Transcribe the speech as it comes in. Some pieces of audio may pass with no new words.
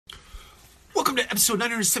Welcome to episode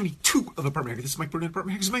 972 of Apartment Hacker. This is Mike Burnett,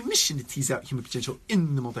 Apartment Hacker. It's my mission to tease out human potential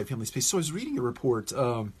in the multifamily space. So I was reading a report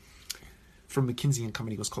from McKinsey &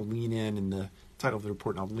 Company. It was called Lean In, and the title of the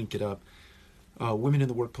report, and I'll link it up, Women in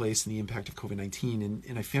the Workplace and the Impact of COVID-19.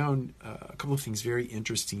 And I found a couple of things very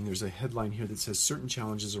interesting. There's a headline here that says certain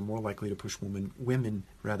challenges are more likely to push women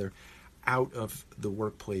out of the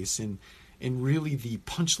workplace. And really the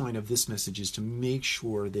punchline of this message is to make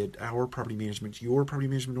sure that our property management, your property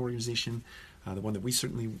management organization, the one that we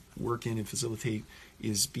certainly work in and facilitate,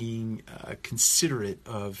 is being considerate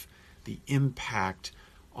of the impact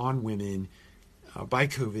on women by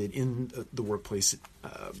COVID in the workplace.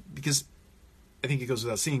 Because I think it goes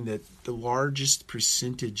without saying that the largest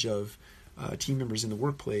percentage of team members in the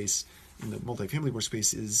workplace, in the multifamily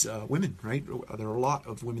workspace, is women, right? There are a lot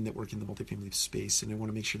of women that work in the multifamily space, and I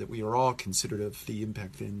want to make sure that we are all considerate of the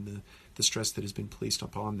impact and the stress that has been placed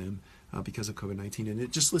upon them because of COVID-19. And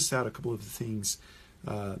it just lists out a couple of the things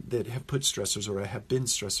that have put stressors or have been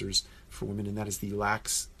stressors for women, and that is the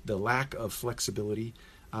lack of flexibility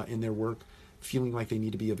in their work, feeling like they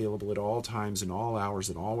need to be available at all times and all hours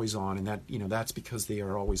and always on, and that's because they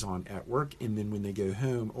are always on at work, and then when they go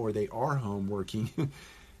home or they are home working,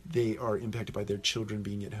 they are impacted by their children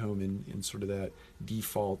being at home and sort of that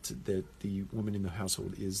default that the woman in the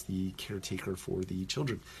household is the caretaker for the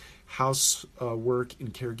children. House work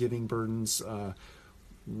and caregiving burdens,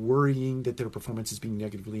 worrying that their performance is being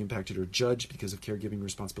negatively impacted or judged because of caregiving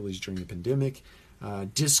responsibilities during the pandemic,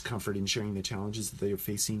 discomfort in sharing the challenges that they are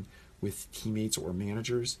facing with teammates or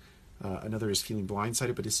managers. Another is feeling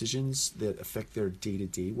blindsided by decisions that affect their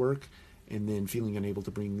day-to-day work, and then feeling unable to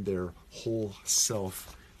bring their whole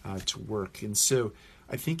self to work. And so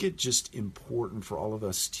I think it's just important for all of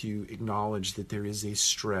us to acknowledge that there is a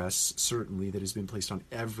stress, certainly, that has been placed on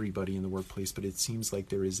everybody in the workplace, but it seems like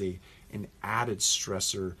there is an added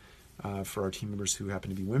stressor for our team members who happen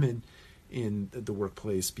to be women in the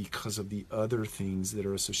workplace because of the other things that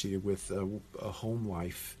are associated with a home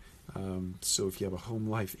life. So if you have a home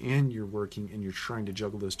life and you're working and you're trying to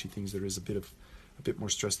juggle those two things, there is a bit more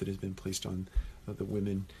stress that has been placed on the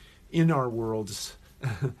women in our worlds,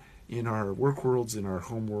 in our work worlds, in our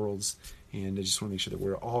home worlds. And I just want to make sure that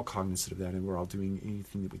we're all cognizant of that and we're all doing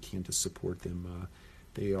anything that we can to support them.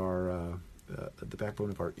 They are the backbone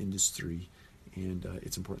of our industry, and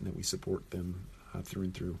it's important that we support them through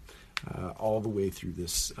and through, all the way through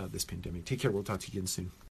this pandemic. Take care. We'll talk to you again soon.